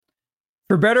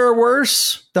For better or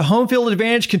worse, the home field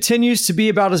advantage continues to be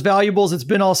about as valuable as it's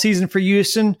been all season for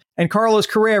Houston, and Carlos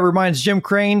Correa reminds Jim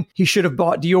Crane he should have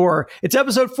bought Dior. It's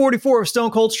episode 44 of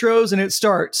Stone Cold Stros, and it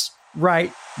starts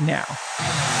right now.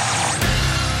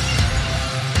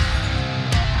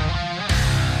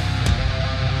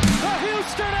 The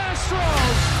Houston Astros,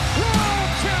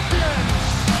 world champions!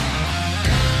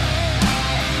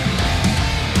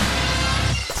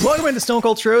 Welcome into Stone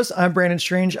Cold Stros. I'm Brandon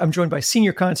Strange. I'm joined by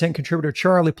senior content contributor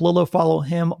Charlie Palillo. Follow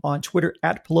him on Twitter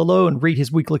at Palillo and read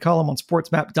his weekly column on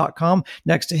sportsmap.com.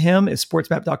 Next to him is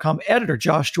sportsmap.com editor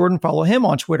Josh Jordan. Follow him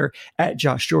on Twitter at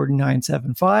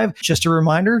JoshJordan975. Just a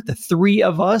reminder, the three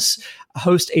of us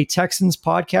host a Texans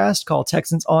podcast called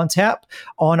Texans on Tap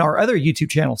on our other YouTube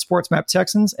channel, SportsMap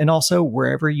Texans, and also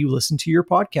wherever you listen to your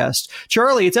podcast.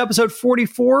 Charlie, it's episode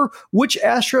 44. Which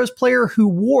Astros player who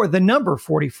wore the number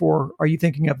 44 are you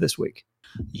thinking of this week?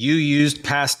 You used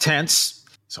past tense,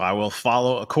 so I will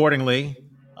follow accordingly.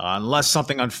 Unless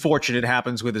something unfortunate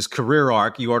happens with his career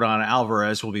arc, Yordan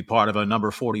Alvarez will be part of a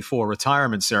number 44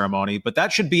 retirement ceremony, but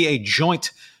that should be a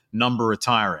joint number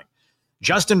retiring.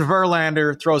 Justin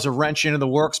Verlander throws a wrench into the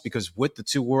works because with the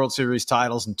 2 World Series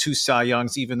titles and 2 Cy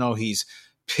Youngs, even though he's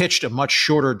pitched a much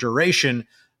shorter duration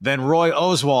than Roy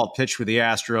Oswalt pitched with the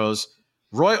Astros,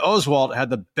 Roy Oswalt had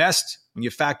the best, when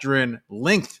you factor in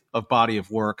length of body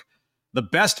of work, the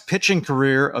best pitching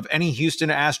career of any Houston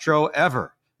Astro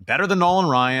ever. Better than Nolan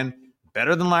Ryan,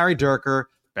 better than Larry Dierker,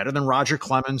 better than Roger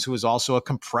Clemens, who was also a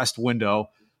compressed window.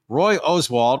 Roy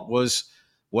Oswalt was,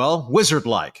 well,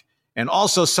 wizard-like. And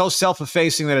also so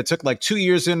self-effacing that it took like 2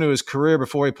 years into his career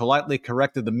before he politely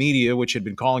corrected the media, which had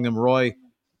been calling him Roy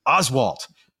Oswalt.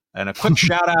 And a quick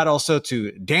shout out also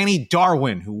to Danny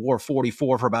Darwin, who wore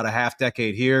 44 for about a half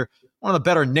decade here. One of the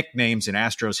better nicknames in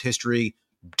Astros history,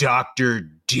 Dr.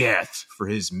 Death, for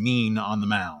his mean on the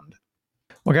mound.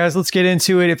 Well, guys, let's get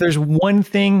into it. If there's one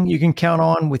thing you can count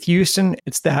on with Houston,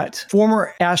 it's that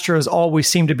former Astros always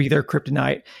seem to be their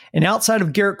kryptonite. And outside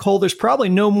of Garrett Cole, there's probably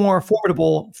no more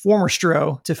formidable former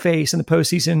Stro to face in the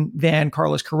postseason than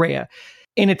Carlos Correa.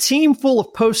 In a team full of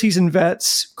postseason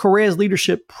vets, Correa's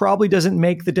leadership probably doesn't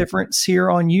make the difference here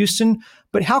on Houston.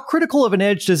 But how critical of an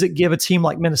edge does it give a team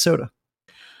like Minnesota?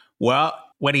 Well,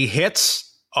 when he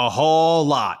hits, a whole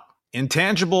lot.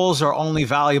 Intangibles are only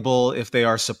valuable if they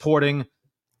are supporting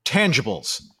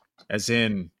tangibles, as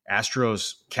in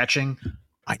Astros catching.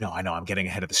 I know, I'm getting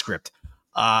ahead of the script.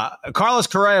 Carlos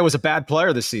Correa was a bad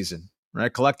player this season,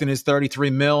 right? Collecting his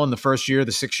 $33 million in the first year,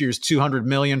 the 6 years, $200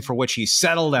 million, for which he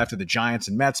settled after the Giants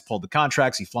and Mets pulled the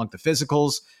contracts. He flunked the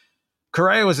physicals.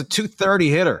 Correa was a .230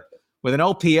 hitter with an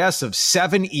OPS of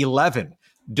 .711.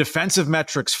 Defensive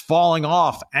metrics falling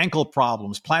off, ankle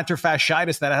problems, plantar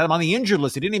fasciitis that had him on the injured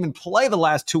list. He didn't even play the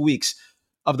last 2 weeks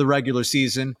of the regular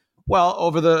season. Well,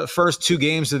 over the first 2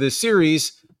 games of this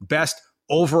series, best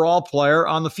overall player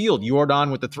on the field.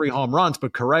 Yordan with the 3 home runs,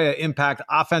 but Correa impact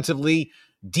offensively,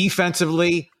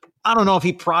 defensively. I don't know if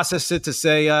he processed it to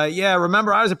say,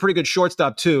 remember, I was a pretty good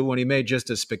shortstop too, when he made just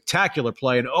a spectacular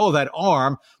play. And that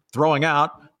arm throwing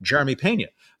out Jeremy Pena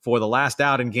for the last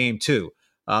out in game 2.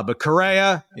 But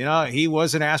Correa, he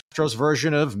was an Astros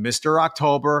version of Mr.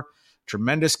 October,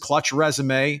 tremendous clutch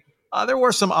resume. There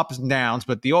were some ups and downs,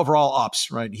 but the overall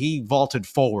ups, right? He vaulted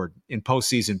forward in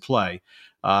postseason play.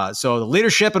 So the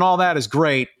leadership and all that is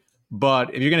great,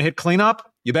 but if you're going to hit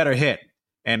cleanup, you better hit.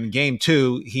 And in game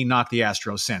 2, he knocked the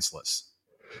Astros senseless.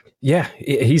 Yeah,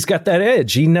 he's got that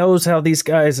edge. He knows how these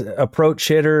guys approach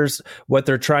hitters, what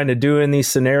they're trying to do in these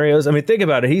scenarios. I mean, think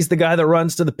about it. He's the guy that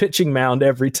runs to the pitching mound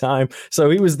every time.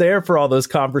 So he was there for all those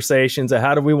conversations of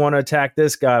how do we want to attack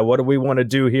this guy? What do we want to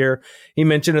do here? He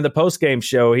mentioned in the postgame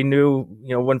show, he knew,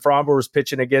 when Framber was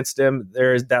pitching against him,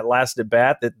 there's that last at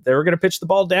bat that they were going to pitch the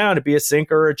ball down to be a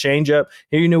sinker or a changeup.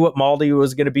 He knew what Maldi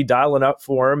was going to be dialing up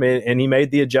for him, and he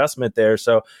made the adjustment there.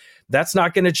 So that's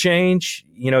not going to change.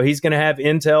 He's going to have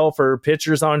intel for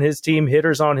pitchers on his team,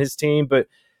 hitters on his team, but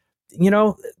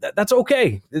that's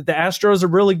okay. The Astros are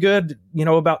really good,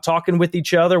 about talking with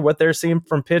each other, what they're seeing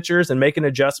from pitchers and making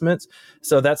adjustments.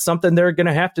 So that's something they're going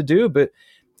to have to do, but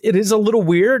it is a little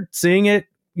weird seeing it,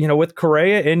 with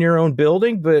Correa in your own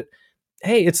building, but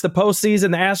hey, it's the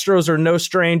postseason. The Astros are no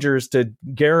strangers to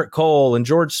Garrett Cole and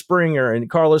George Springer and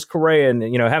Carlos Correa, and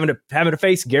having to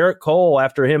face Garrett Cole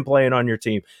after him playing on your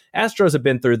team. Astros have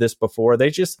been through this before.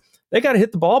 They got to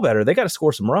hit the ball better. They got to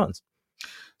score some runs.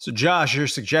 So, Josh, you're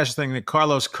suggesting that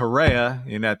Carlos Correa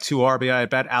in that 2 RBI at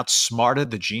bat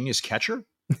outsmarted the genius catcher?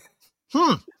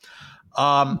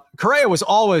 Correa was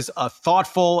always a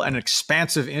thoughtful and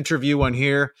expansive interview on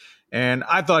here. And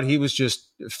I thought he was just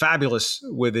fabulous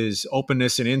with his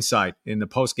openness and insight in the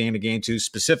post-game to Game 2,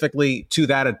 specifically to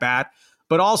that at bat,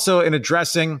 but also in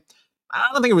addressing, I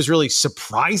don't think it was really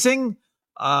surprising,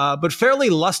 but fairly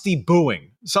lusty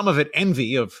booing. Some of it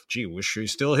envy of, gee, wish he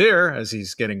was still here, as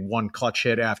he's getting one clutch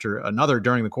hit after another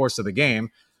during the course of the game.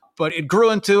 But it grew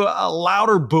into a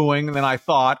louder booing than I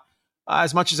thought,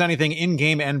 as much as anything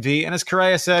in-game envy. And as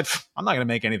Correa said, I'm not going to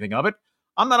make anything of it.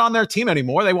 I'm not on their team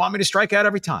anymore. They want me to strike out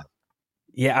every time.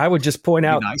 Yeah, I would just point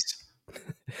out, nice.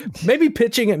 Maybe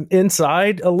pitching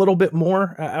inside a little bit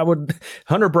more.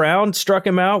 Hunter Brown struck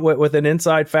him out with an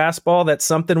inside fastball. That's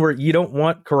something where you don't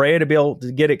want Correa to be able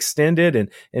to get extended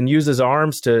and use his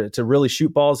arms to really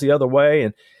shoot balls the other way.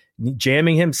 And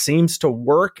jamming him seems to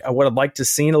work. I would have liked to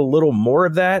seen a little more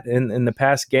of that in the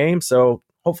past game. So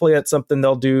hopefully that's something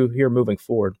they'll do here moving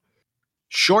forward.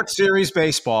 Short series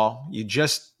baseball. You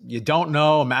don't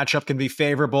know. A matchup can be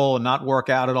favorable and not work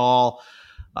out at all.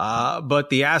 But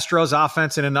the Astros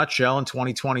offense in a nutshell in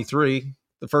 2023,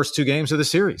 the first two games of the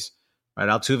series, right?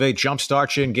 Altuve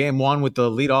jumpstarts you in Game 1 with the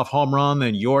leadoff home run.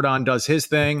 Then Yordan does his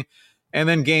thing. And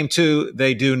then Game 2,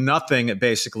 they do nothing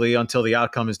basically until the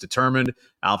outcome is determined.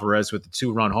 Alvarez with the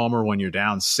 2-run homer when you're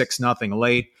down 6-0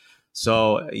 late.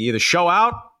 So you either show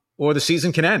out or the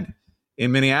season can end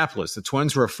in Minneapolis. The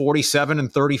Twins were a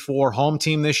 47-34 home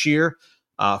team this year.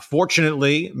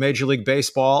 Fortunately, Major League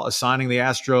Baseball assigning the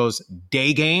Astros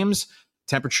day games.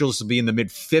 Temperatures will be in the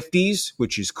mid-50s,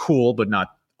 which is cool, but not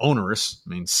onerous. I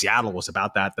mean, Seattle was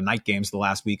about that, the night games the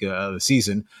last week of the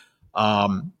season.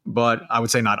 But I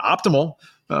would say not optimal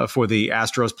for the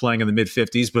Astros playing in the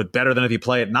mid-50s, but better than if you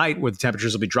play at night where the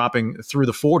temperatures will be dropping through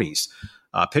the 40s.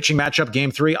 Pitching matchup,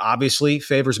 Game 3 obviously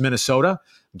favors Minnesota.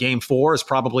 Game 4 is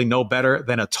probably no better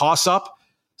than a toss-up.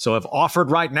 So if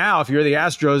offered right now, if you're the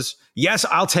Astros, yes,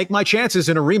 I'll take my chances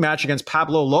in a rematch against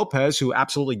Pablo Lopez, who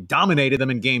absolutely dominated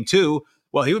them in Game 2.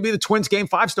 Well, he would be the Twins' Game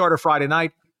 5 starter Friday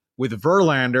night with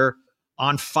Verlander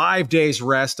on 5 days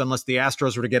rest, unless the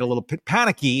Astros were to get a little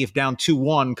panicky if down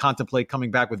 2-1, contemplate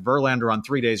coming back with Verlander on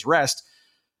 3 days rest,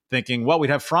 thinking, well, we'd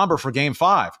have Fromber for Game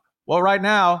 5. Well, right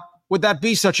now, would that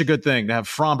be such a good thing to have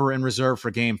Fromber in reserve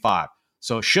for Game 5?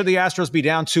 So should the Astros be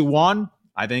down 2-1,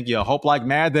 I think you hope like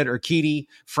mad that Urquidy,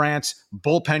 France,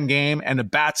 bullpen game, and the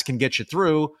bats can get you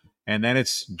through, and then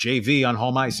it's JV on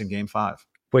home ice in Game 5.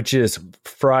 Which is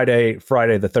Friday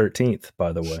the 13th,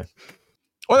 by the way.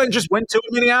 Or then just win 2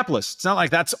 in Minneapolis. It's not like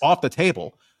that's off the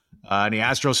table. And the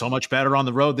Astros so much better on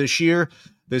the road this year.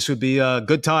 This would be a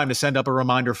good time to send up a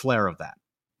reminder flare of that.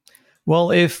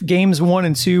 Well, if games 1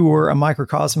 and 2 were a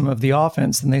microcosm of the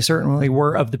offense, then they certainly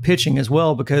were of the pitching as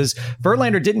well, because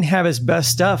Verlander didn't have his best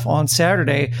stuff on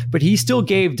Saturday, but he still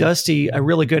gave Dusty a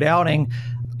really good outing.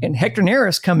 And Hector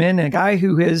Neris come in, a guy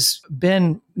who has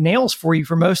been nails for you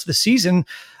for most of the season,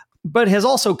 but has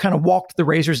also kind of walked the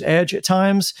razor's edge at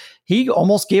times. He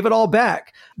almost gave it all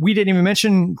back. We didn't even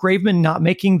mention Graveman not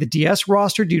making the DS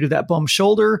roster due to that bum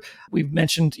shoulder. We've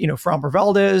mentioned, Framber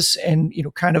Valdez and,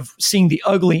 kind of seeing the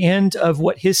ugly end of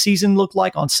what his season looked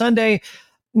like on Sunday.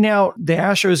 Now the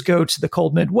Astros go to the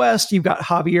cold Midwest. You've got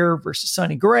Javier versus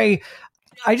Sonny Gray.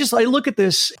 I look at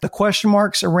this, the question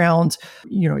marks around,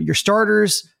 your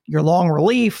starters, your long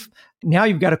relief. Now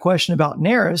you've got a question about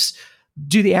Neris.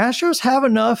 Do the Astros have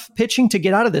enough pitching to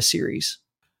get out of this series?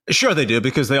 Sure they do,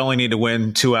 because they only need to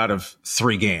win 2 out of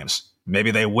 3 games.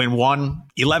 Maybe they win one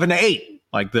 11-8,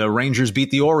 like the Rangers beat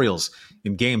the Orioles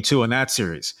in Game 2 in that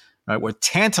series. Right? We're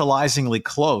tantalizingly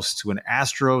close to an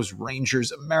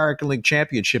Astros-Rangers American League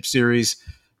Championship Series.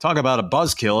 Talk about a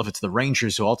buzzkill if it's the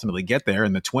Rangers who ultimately get there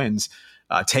and the Twins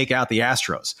take out the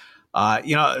Astros.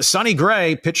 Sonny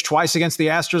Gray pitched twice against the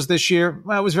Astros this year.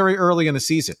 Well, it was very early in the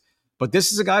season. But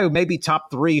this is a guy who may be top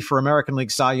 3 for American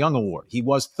League Cy Young Award. He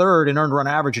was 3rd in earned run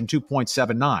average in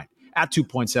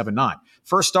 2.79.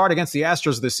 First start against the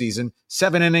Astros this season,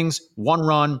 7 innings, 1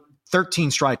 run, 13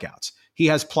 strikeouts. He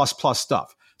has plus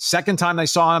stuff. Second time they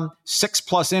saw him,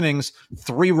 6+ innings,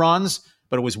 3 runs,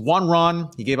 but it was 1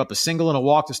 run. He gave up a single and a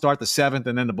walk to start the 7th,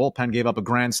 and then the bullpen gave up a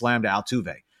grand slam to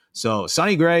Altuve. So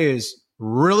Sonny Gray is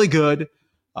really good.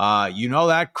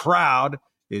 That crowd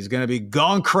is going to be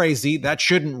going crazy. That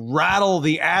shouldn't rattle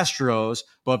the Astros,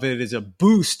 but it is a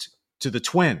boost to the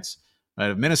Twins.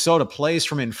 Right? If Minnesota plays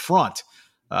from in front,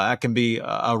 that can be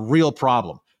a real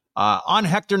problem. On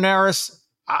Hector Neris,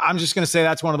 I'm just going to say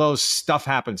that's one of those stuff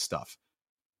happens stuff.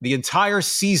 The entire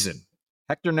season,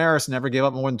 Hector Neris never gave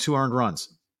up more than 2 earned runs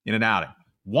in an outing.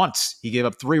 Once he gave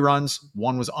up 3 runs,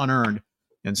 1 was unearned.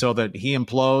 And so that he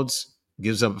implodes,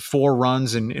 gives up 4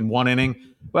 runs in 1 inning.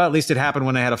 Well, at least it happened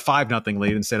when they had a 5-0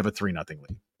 lead instead of a 3-0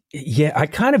 lead. Yeah, I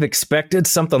kind of expected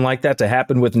something like that to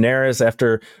happen with Neris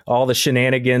after all the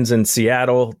shenanigans in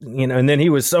Seattle, and then he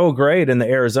was so great in the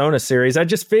Arizona series. I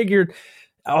just figured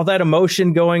all that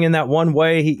emotion going in that one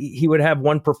way, he would have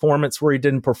one performance where he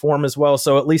didn't perform as well.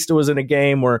 So at least it was in a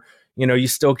game where, you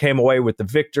still came away with the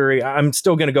victory. I'm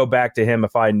still going to go back to him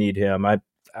if I need him.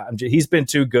 He's been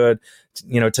too good,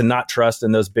 to not trust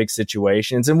in those big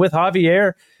situations. And with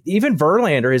Javier, even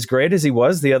Verlander, as great as he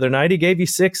was the other night, he gave you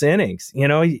 6 innings.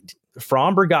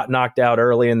 Fromber got knocked out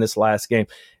early in this last game.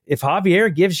 If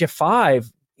Javier gives you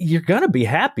 5, you're going to be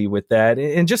happy with that.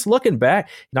 And just looking back,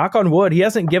 knock on wood, he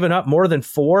hasn't given up more than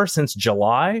 4 since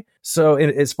July. So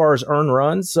as far as earned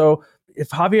runs. So if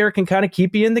Javier can kind of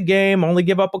keep you in the game, only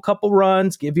give up a couple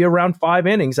runs, give you around 5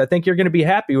 innings, I think you're going to be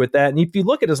happy with that. And if you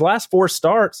look at his last 4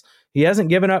 starts, he hasn't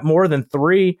given up more than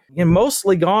 3, and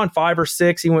mostly gone 5 or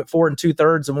 6. He went 4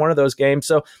 2/3 in one of those games.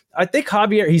 So I think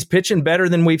Javier, he's pitching better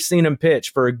than we've seen him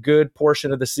pitch for a good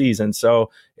portion of the season.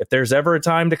 So if there's ever a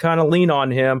time to kind of lean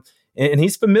on him, and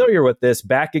he's familiar with this,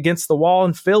 back against the wall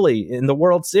in Philly in the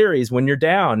World Series when you're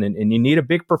down and you need a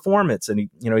big performance, and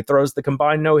he throws the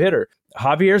combined no-hitter.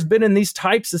 Javier's been in these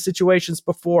types of situations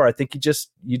before. I think you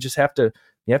just have to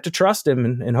trust him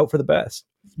and hope for the best.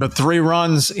 But 3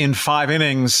 runs in 5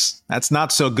 innings, that's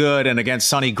not so good. And against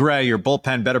Sonny Gray, your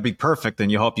bullpen better be perfect,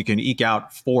 and you hope you can eke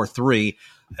out 4-3.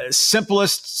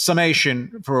 Simplest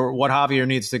summation for what Javier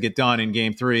needs to get done in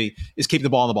Game 3 is keep the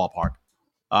ball in the ballpark.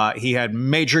 He had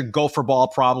major gopher ball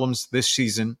problems this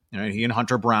season. He and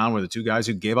Hunter Brown were the 2 guys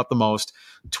who gave up the most.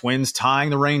 Twins tying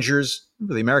the Rangers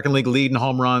for the American League lead in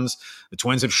home runs. The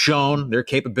Twins have shown their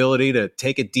capability to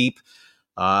take it deep.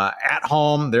 At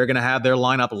home, they're going to have their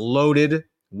lineup loaded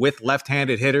with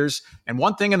left-handed hitters. And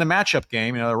one thing in the matchup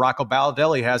game, Rocco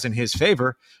Baldelli has in his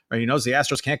favor, he knows the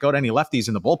Astros can't go to any lefties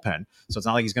in the bullpen. So it's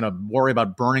not like he's going to worry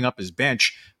about burning up his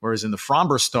bench. Whereas in the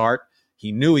Fromber start,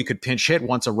 he knew he could pinch hit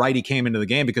once a righty came into the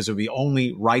game because it would be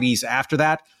only righties after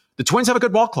that. The Twins have a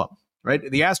good ball club, right?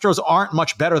 The Astros aren't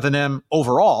much better than them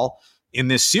overall in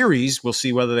this series. We'll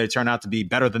see whether they turn out to be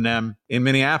better than them in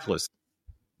Minneapolis.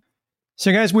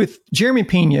 So, guys, with Jeremy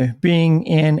Pena being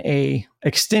in a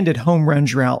extended home run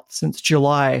drought since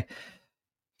July,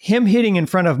 him hitting in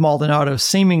front of Maldonado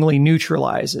seemingly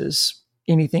neutralizes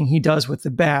anything he does with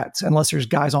the bat, unless there's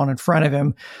guys on in front of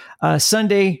him.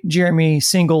 Sunday, Jeremy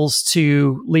singles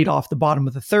to lead off the bottom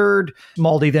of the 3rd.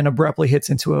 Maldi then abruptly hits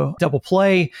into a double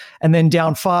play. And then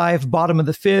down 5, bottom of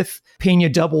the 5th, Pena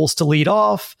doubles to lead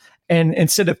off. And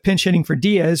instead of pinch hitting for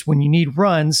Diaz when you need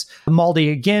runs,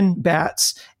 Maldi again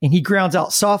bats, and he grounds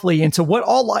out softly into what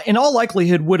in all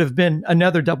likelihood would have been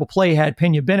another double play had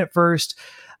Pena been at first.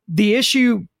 The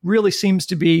issue really seems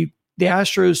to be the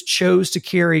Astros chose to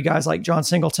carry guys like John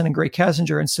Singleton and Gray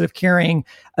Kessinger instead of carrying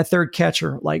a 3rd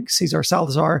catcher like Cesar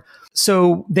Salazar.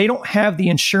 So they don't have the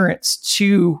insurance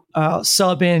to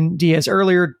sub in Diaz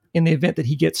earlier in the event that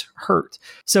he gets hurt.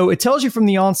 So it tells you from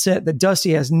the onset that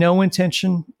Dusty has no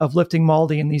intention of lifting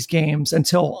Maldi in these games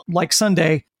until, like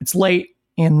Sunday, it's late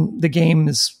and the game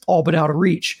is all but out of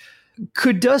reach.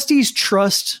 Could Dusty's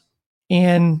trust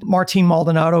in Martin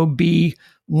Maldonado be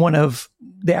one of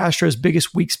the Astros'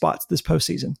 biggest weak spots this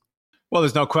postseason? Well,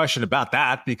 there's no question about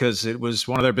that, because it was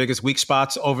one of their biggest weak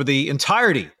spots over the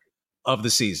entirety of the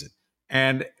season.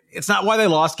 And it's not why they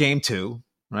lost Game 2,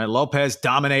 right? Lopez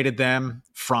dominated them.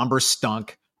 Fromber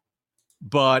stunk.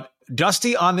 But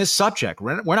Dusty on this subject,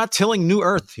 we're not tilling new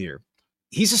earth here.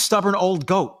 He's a stubborn old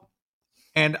goat.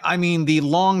 And I mean the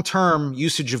long-term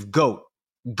usage of goat,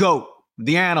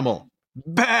 the animal,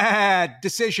 bad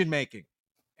decision-making.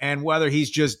 And whether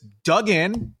he's just dug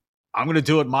in, I'm going to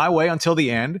do it my way until the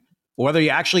end, or whether he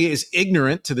actually is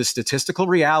ignorant to the statistical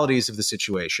realities of the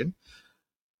situation,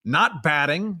 not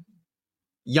batting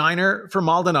Yiner for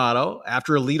Maldonado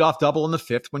after a leadoff double in the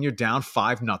 5th when you're down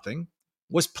 5-0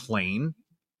 was plain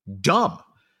dumb.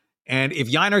 And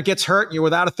if Yiner gets hurt and you're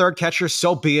without a 3rd catcher,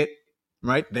 so be it,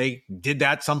 right? They did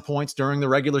that some points during the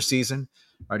regular season.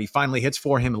 Right, he finally hits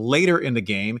for him later in the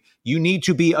game. You need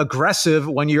to be aggressive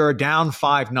when you're down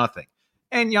 5-0.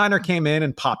 And Yiner came in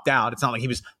and popped out. It's not like he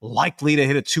was likely to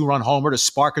hit a 2-run homer to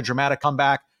spark a dramatic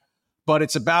comeback, but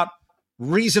it's about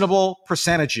reasonable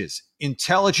percentages,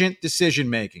 intelligent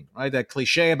decision-making, right? That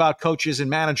cliche about coaches and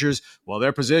managers, well,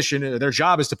 their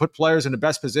job is to put players in the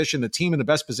best position, the team in the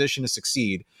best position to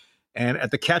succeed. And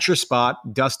at the catcher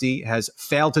spot, Dusty has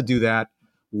failed to do that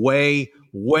way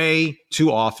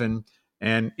too often.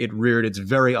 And it reared its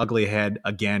very ugly head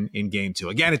again in Game 2.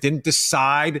 Again, it didn't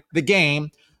decide the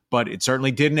game, but it certainly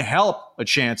didn't help a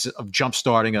chance of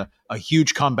jumpstarting a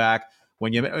huge comeback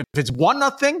If it's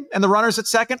 1-0 and the runner's at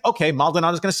second, okay,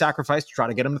 Maldonado's going to sacrifice to try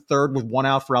to get him to third with 1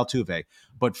 out for Altuve.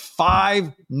 But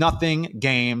 5-0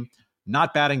 game,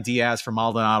 not batting Diaz for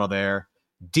Maldonado there.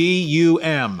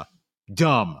 D-U-M,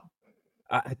 dumb.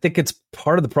 I think it's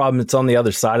part of the problem. It's on the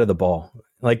other side of the ball.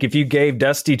 Like if you gave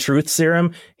Dusty truth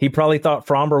serum, he probably thought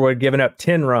Fromber would have given up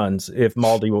 10 runs if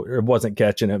Maldi wasn't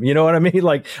catching him. You know what I mean?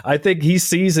 Like I think he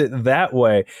sees it that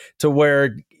way to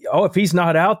where, if he's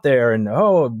not out there and,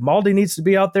 Maldi needs to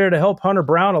be out there to help Hunter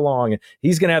Brown along. And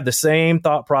he's going to have the same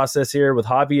thought process here with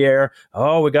Javier.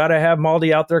 We got to have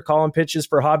Maldi out there calling pitches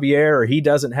for Javier or he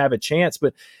doesn't have a chance.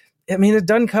 But I mean, it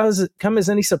doesn't come as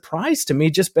any surprise to me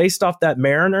just based off that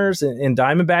Mariners and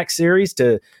Diamondback series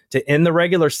to end the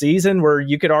regular season where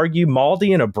you could argue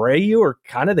Maldi and Abreu are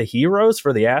kind of the heroes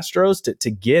for the Astros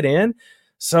to get in.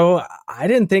 So I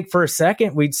didn't think for a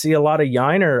second we'd see a lot of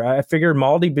Yiner. I figured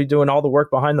Maldi be doing all the work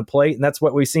behind the plate, and that's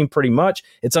what we've seen pretty much.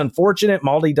 It's unfortunate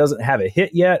Maldi doesn't have a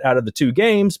hit yet out of the 2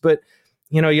 games, but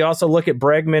you also look at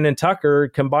Bregman and Tucker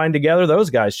combined together. Those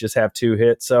guys just have 2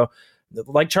 hits. So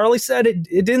like Charlie said,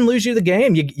 it didn't lose you the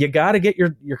game. You got to get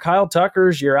your Kyle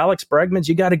Tuckers, your Alex Bregmans.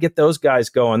 You got to get those guys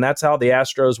going. That's how the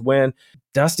Astros win.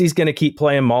 Dusty's going to keep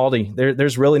playing Maldi.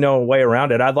 There's really no way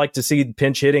around it. I'd like to see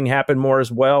pinch hitting happen more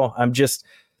as well. I'm just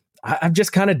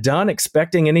kind of done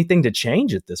expecting anything to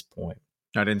change at this point.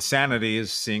 That insanity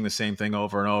is seeing the same thing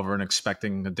over and over and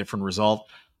expecting a different result.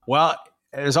 Well,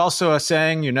 there's also a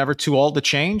saying, you're never too old to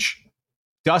change.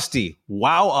 Dusty,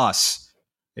 wow us.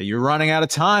 You're running out of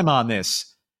time on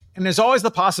this. And there's always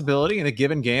the possibility in a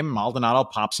given game, Maldonado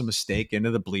pops a mistake into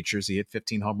the bleachers. He hit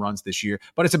 15 home runs this year.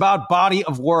 But it's about body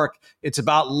of work. It's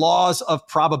about laws of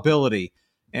probability.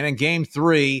 And in game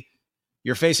 3,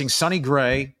 you're facing Sonny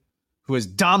Gray, who has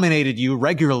dominated you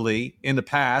regularly in the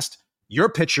past. Your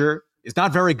pitcher is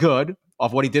not very good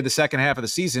off what he did the second half of the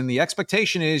season. The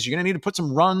expectation is you're going to need to put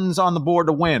some runs on the board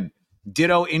to win.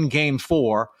 Ditto in game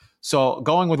 4. So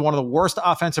going with one of the worst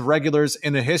offensive regulars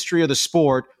in the history of the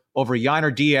sport over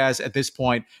Yiner Diaz at this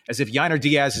point, as if Yiner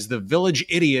Diaz is the village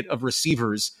idiot of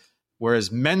receivers,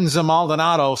 whereas Menza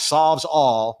Maldonado solves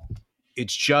all.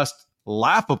 It's just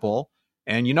laughable.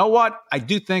 And you know what? I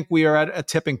do think we are at a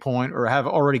tipping point or have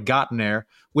already gotten there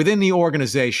within the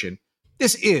organization.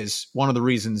 This is one of the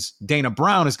reasons Dana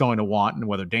Brown is going to want, and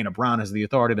whether Dana Brown has the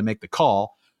authority to make the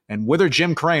call, and whether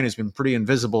Jim Crane has been pretty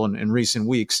invisible in recent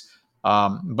weeks.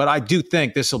 But I do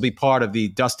think this will be part of the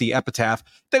Dusty epitaph.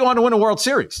 They go on to win a World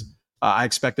Series. I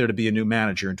expect there to be a new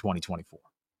manager in 2024.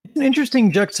 It's an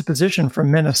interesting juxtaposition from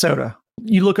Minnesota.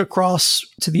 You look across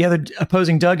to the other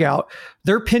opposing dugout,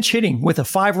 they're pinch hitting with a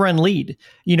 5-run lead.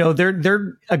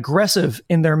 They're aggressive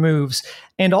in their moves.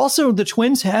 And also the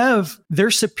Twins have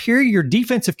their superior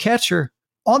defensive catcher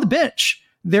on the bench.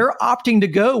 They're opting to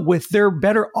go with their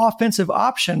better offensive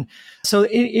option. So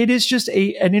it is just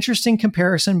an interesting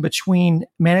comparison between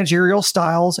managerial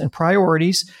styles and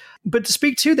priorities. But to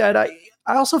speak to that, I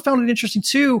also found it interesting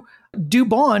too.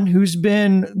 Dubon, who's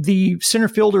been the center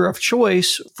fielder of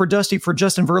choice for Dusty for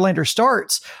Justin Verlander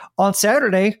starts, on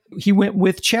Saturday, he went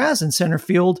with Chaz in center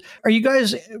field. Are you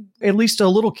guys at least a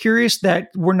little curious that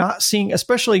we're not seeing,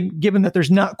 especially given that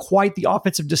there's not quite the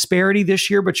offensive disparity this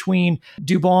year between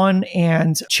Dubon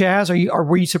and Chaz?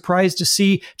 Were you surprised to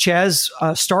see Chaz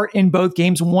start in both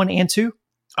games 1 and 2?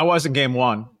 I was in game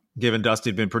 1. Given Dusty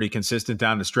had been pretty consistent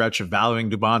down the stretch of valuing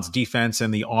Dubon's defense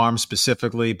and the arm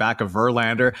specifically back of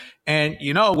Verlander. And,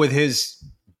 with his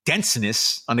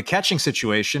denseness on the catching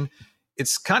situation,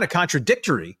 it's kind of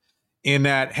contradictory in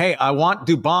that, hey, I want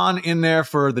Dubon in there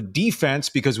for the defense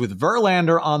because with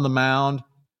Verlander on the mound,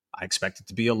 I expect it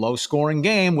to be a low-scoring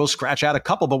game. We'll scratch out a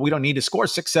couple, but we don't need to score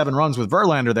 6-7 runs with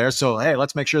Verlander there. So, hey,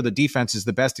 let's make sure the defense is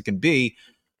the best it can be.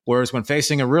 Whereas when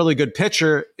facing a really good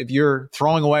pitcher, if you're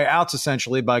throwing away outs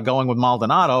essentially by going with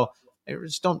Maldonado, it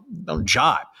just don't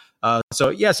jibe. So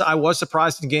yes, I was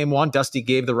surprised in game 1. Dusty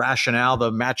gave the rationale,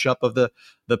 the matchup of the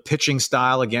pitching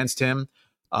style against him.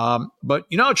 But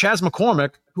Chas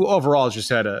McCormick, who overall has just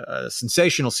had a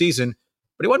sensational season,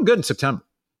 but he wasn't good in September.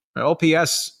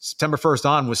 OPS September 1st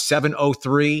on was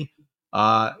 703.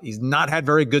 He's not had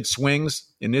very good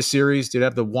swings in this series. Did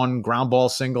have the one ground ball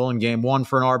single in game 1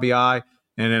 for an RBI.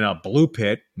 And then a bloop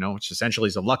hit, which essentially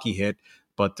is a lucky hit,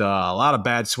 but a lot of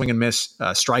bad swing and miss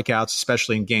strikeouts,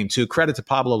 especially in game 2. Credit to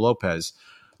Pablo Lopez.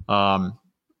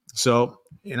 So,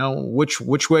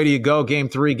 which way do you go? Game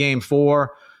 3, game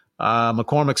 4.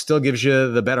 McCormick still gives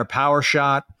you the better power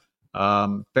shot.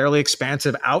 Fairly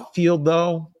expansive outfield,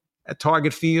 though, at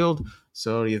target field.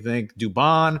 So do you think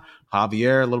Dubon,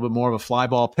 Javier, a little bit more of a fly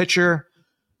ball pitcher?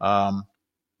 How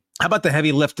about the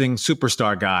heavy lifting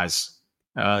superstar guys?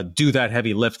 do that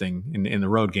heavy lifting in the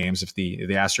road games if the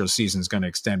Astros season is going to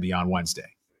extend beyond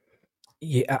Wednesday.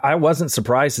 Yeah, I wasn't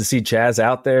surprised to see Chaz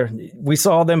out there. We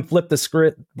saw them flip the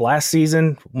script last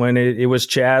season when it was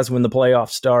Chaz when the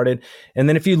playoffs started. And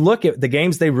then if you look at the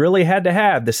games they really had to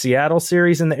have, the Seattle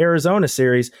series and the Arizona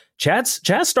series,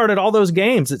 Chaz started all those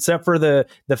games except for the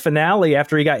finale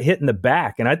after he got hit in the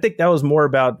back. And I think that was more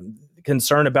about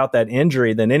concern about that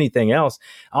injury than anything else.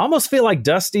 I almost feel like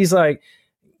Dusty's like,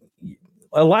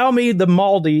 allow me the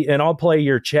Maldi and I'll play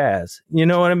your Chaz. You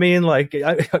know what I mean? Like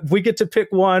we get to pick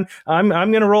one. I'm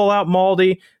going to roll out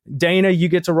Maldi. Dana, you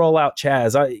get to roll out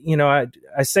Chaz.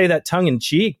 I say that tongue in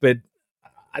cheek, but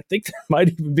I think there might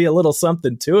even be a little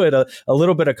something to it, a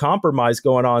little bit of compromise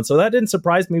going on. So that didn't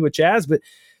surprise me with Chaz, but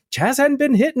Chaz hadn't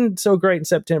been hitting so great in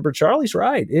September. Charlie's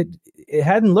right. It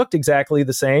hadn't looked exactly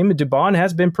the same. Dubon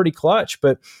has been pretty clutch,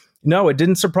 but no, it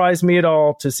didn't surprise me at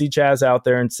all to see Chaz out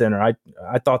there in center.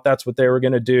 I thought that's what they were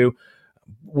going to do.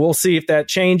 We'll see if that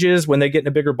changes when they get in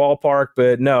a bigger ballpark,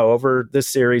 but no, over this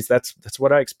series, that's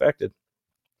what I expected.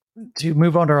 To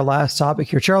move on to our last topic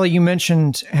here, Charlie, you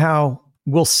mentioned how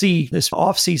we'll see this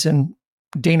offseason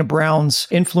Dana Brown's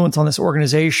influence on this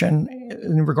organization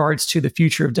in regards to the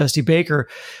future of Dusty Baker.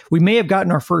 We may have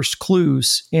gotten our first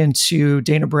clues into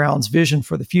Dana Brown's vision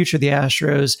for the future of the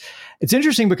Astros. It's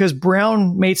interesting because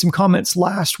Brown made some comments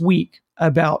last week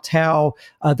about how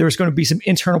there's going to be some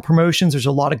internal promotions. There's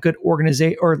a lot of good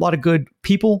a lot of good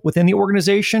people within the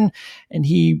organization. And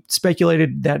he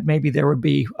speculated that maybe there would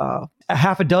be a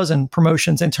half a dozen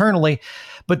promotions internally.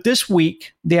 But this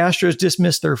week, the Astros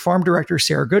dismissed their farm director,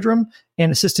 Sarah Goodrum,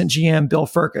 and assistant GM, Bill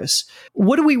Furcus.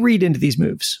 What do we read into these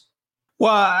moves?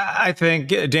 Well, I think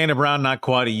Dana Brown, not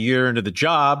quite a year into the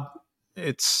job,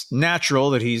 it's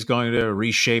natural that he's going to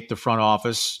reshape the front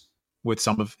office with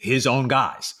some of his own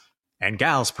guys and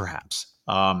gals, perhaps.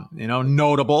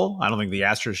 Notable. I don't think the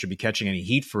Astros should be catching any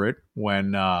heat for it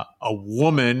when a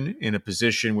woman in a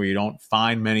position where you don't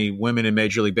find many women in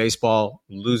Major League Baseball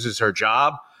loses her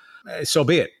job. So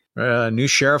be it. A new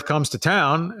sheriff comes to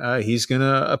town. He's going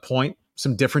to appoint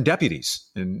some different deputies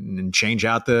and change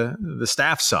out the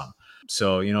staff some.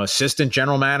 So, assistant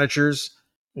general managers,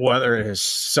 whether it's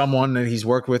someone that he's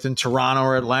worked with in Toronto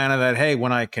or Atlanta that, hey,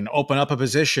 when I can open up a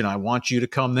position, I want you to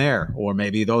come there. Or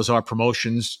maybe those are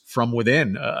promotions from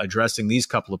within addressing these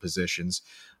couple of positions.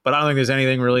 But I don't think there's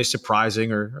anything really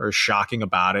surprising or shocking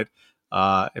about it.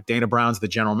 If Dana Brown's the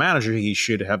general manager, he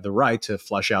should have the right to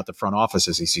flesh out the front office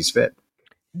as he sees fit.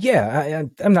 Yeah,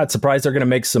 I'm not surprised they're going to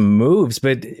make some moves,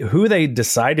 but who they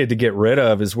decided to get rid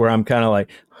of is where I'm kind of like,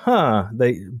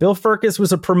 Bill Furcus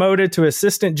was promoted to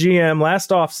assistant GM last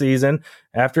offseason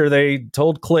after they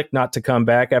told Click not to come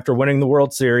back after winning the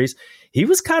World Series. He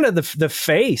was kind of the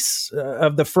face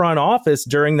of the front office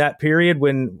during that period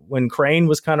when Crane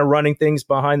was kind of running things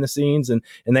behind the scenes and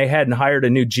they hadn't hired a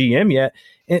new GM yet.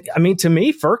 To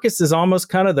me, Furcus is almost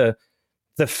kind of the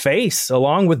face,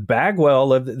 along with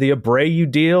Bagwell, of the Abreu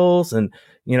deals and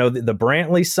the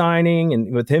Brantley signing,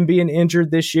 and with him being injured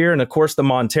this year, and of course the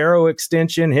Montero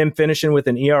extension, him finishing with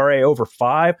an ERA over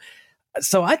 5.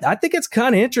 So I think it's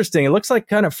kind of interesting. It looks like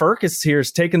kind of Furcus here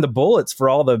is taking the bullets for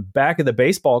all the back of the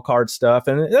baseball card stuff,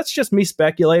 and that's just me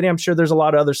speculating. I'm sure there's a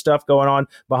lot of other stuff going on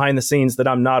behind the scenes that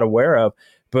I'm not aware of.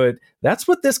 But that's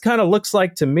what this kind of looks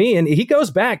like to me. And he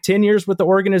goes back 10 years with the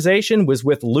organization, was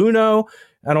with Luno.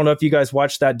 I don't know if you guys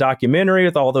watched that documentary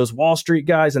with all those Wall Street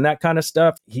guys and that kind of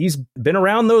stuff. He's been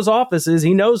around those offices.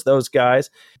 He knows those guys.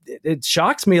 It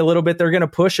shocks me a little bit they're going to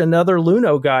push another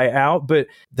Luno guy out, but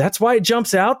that's why it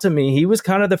jumps out to me. He was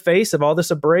kind of the face of all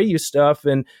this Abreu stuff.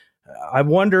 And I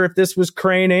wonder if this was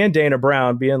Crane and Dana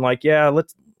Brown being like, yeah,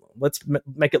 let's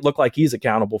make it look like he's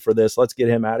accountable for this. Let's get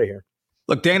him out of here.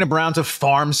 Look, Dana Brown's a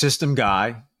farm system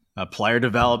guy, player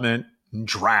development,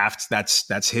 drafts.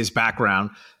 That's his background.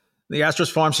 The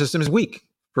Astros farm system is weak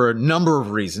for a number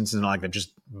of reasons. And like they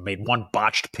just made one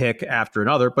botched pick after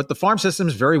another, but the farm system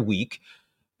is very weak.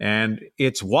 And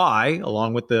it's why,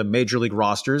 along with the major league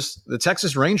rosters, the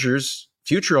Texas Rangers'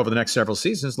 future over the next several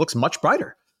seasons looks much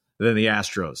brighter than the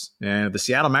Astros. And the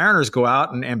Seattle Mariners go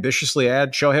out and ambitiously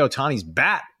add Shohei Ohtani's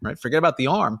bat, right? Forget about the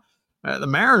arm. The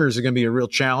Mariners are going to be a real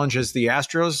challenge as the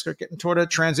Astros are getting toward a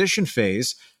transition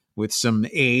phase with some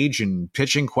age and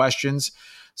pitching questions.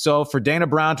 So for Dana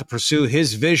Brown to pursue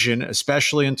his vision,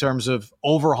 especially in terms of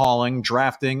overhauling,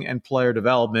 drafting, and player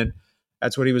development,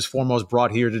 that's what he was foremost brought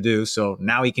here to do. So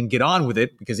now he can get on with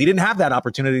it because he didn't have that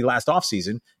opportunity last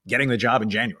offseason, getting the job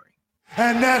in January.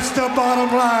 And that's the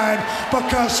bottom line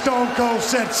because Stone Cold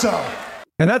said so.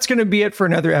 And that's going to be it for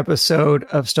another episode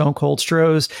of Stone Cold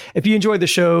Stros. If you enjoyed the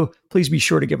show, please be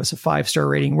sure to give us a 5-star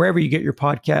rating wherever you get your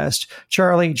podcast.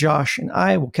 Charlie, Josh, and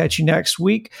I will catch you next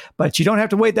week. But you don't have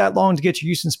to wait that long to get your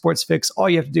Houston Sports Fix. All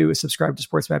you have to do is subscribe to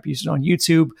Sports Map Houston on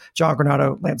YouTube. John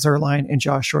Granato, Lance Zerline, and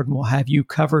Josh Jordan will have you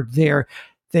covered there.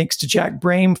 Thanks to Jack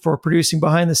Brame for producing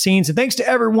behind the scenes. And thanks to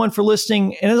everyone for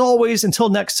listening. And as always, until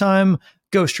next time,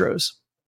 go Stros.